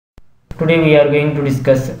Today we are going to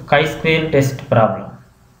discuss chi-square test problem.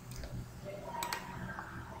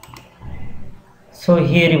 So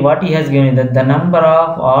here what he has given is that the number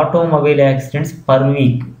of automobile accidents per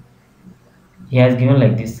week. He has given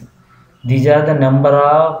like this. These are the number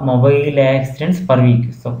of mobile accidents per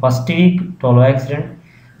week. So first week 12 accident,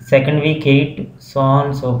 second week 8, so on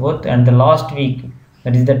and so forth, and the last week,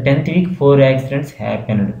 that is the 10th week, 4 accidents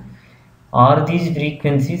happened. Are these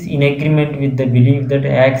frequencies in agreement with the belief that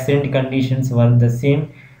accident conditions were the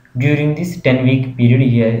same during this 10-week period?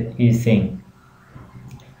 Here he is saying.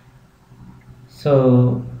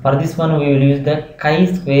 So for this one we will use the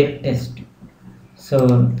chi-square test.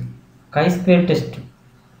 So chi-square test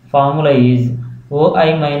formula is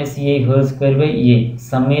OI minus EI whole square by A,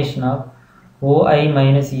 summation of OI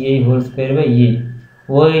minus EI whole square by A.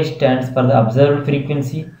 OI stands for the observed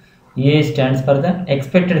frequency, A stands for the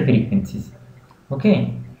expected frequencies.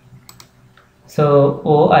 Okay, so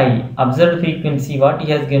OI observed frequency, what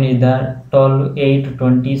he has given is the 12, 8,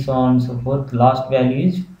 20, so on and so forth. Last value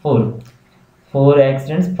is 4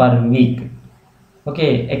 accidents per week.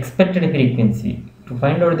 Okay, expected frequency, to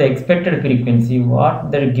find out the expected frequency, what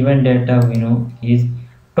the given data we know is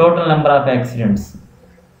total number of accidents.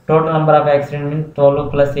 Total number of accidents means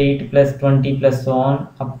 12 plus 8 plus 20 plus so on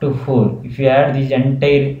up to 4. If you add these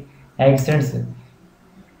entire accidents,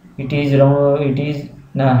 it is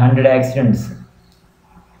 100 accidents.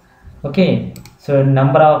 Okay, so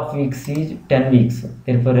number of weeks is 10 weeks.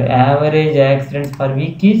 Therefore, average accidents per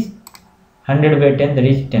week is 100 by 10, that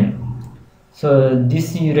is 10. So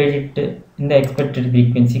this you write it in the expected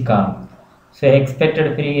frequency column. So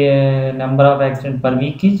expected number of accidents per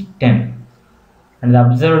week is 10, and the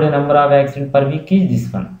observed number of accidents per week is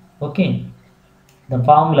this one. Okay, the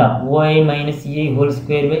formula OI minus EI whole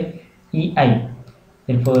square by EI.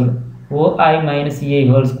 Therefore, OI minus EI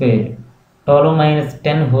whole square, 12 minus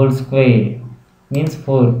 10 whole square means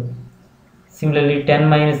 4. Similarly, 10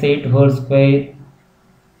 minus 8 whole square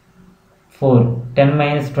 4. 10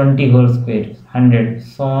 minus 20 whole square 100,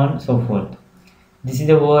 so on so forth. This is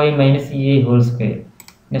the OI minus EI whole square.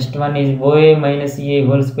 Next one is OI minus EI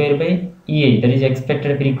whole square by EI, that is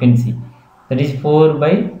expected frequency, that is 4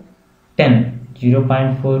 by 10,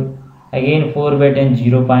 0.4, again 4 by 10,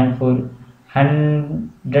 0.4,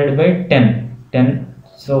 100 by 10,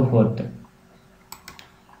 so forth.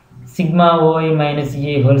 Sigma OI minus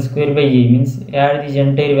EI whole square by A means add these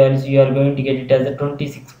entire values, you are going to get it as a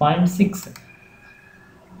 26.6.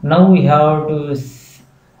 Now we have to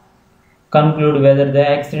conclude whether the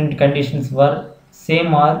accident conditions were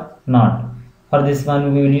same or not. For this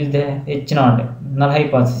one we will use the H0, null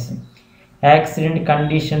hypothesis. Accident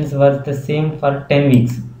conditions were the same for 10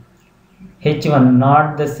 weeks. H1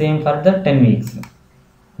 not the same for the 10 weeks.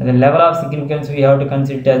 The level of significance we have to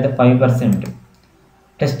consider it as the 5%.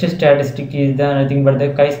 Test statistic is the nothing but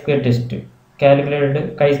the chi-square test,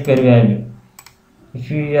 calculated chi-square value. If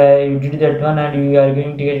you did that one, and you are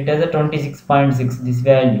going to get it as a 26.6, this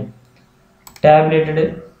value.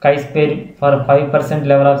 Tabulated chi-square for 5%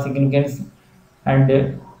 level of significance and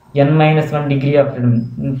n minus 1 degree of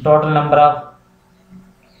freedom. Total number of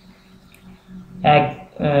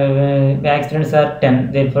accidents are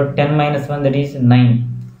 10, therefore 10 minus 1, that is 9.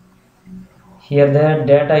 Here the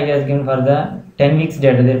data he has given for the 10 weeks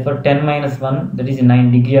data, therefore 10 minus 1, that is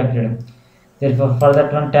 9 degree of freedom. Therefore for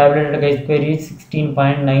that one tabulated chi-square is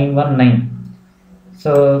 16.919.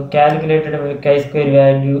 So calculated chi-square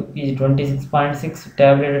value is 26.6,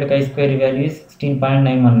 tabulated chi-square value is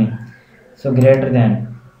 16.919. So greater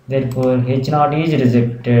than, therefore H0 is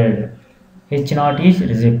rejected. H0 is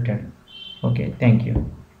rejected. Okay, thank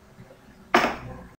you.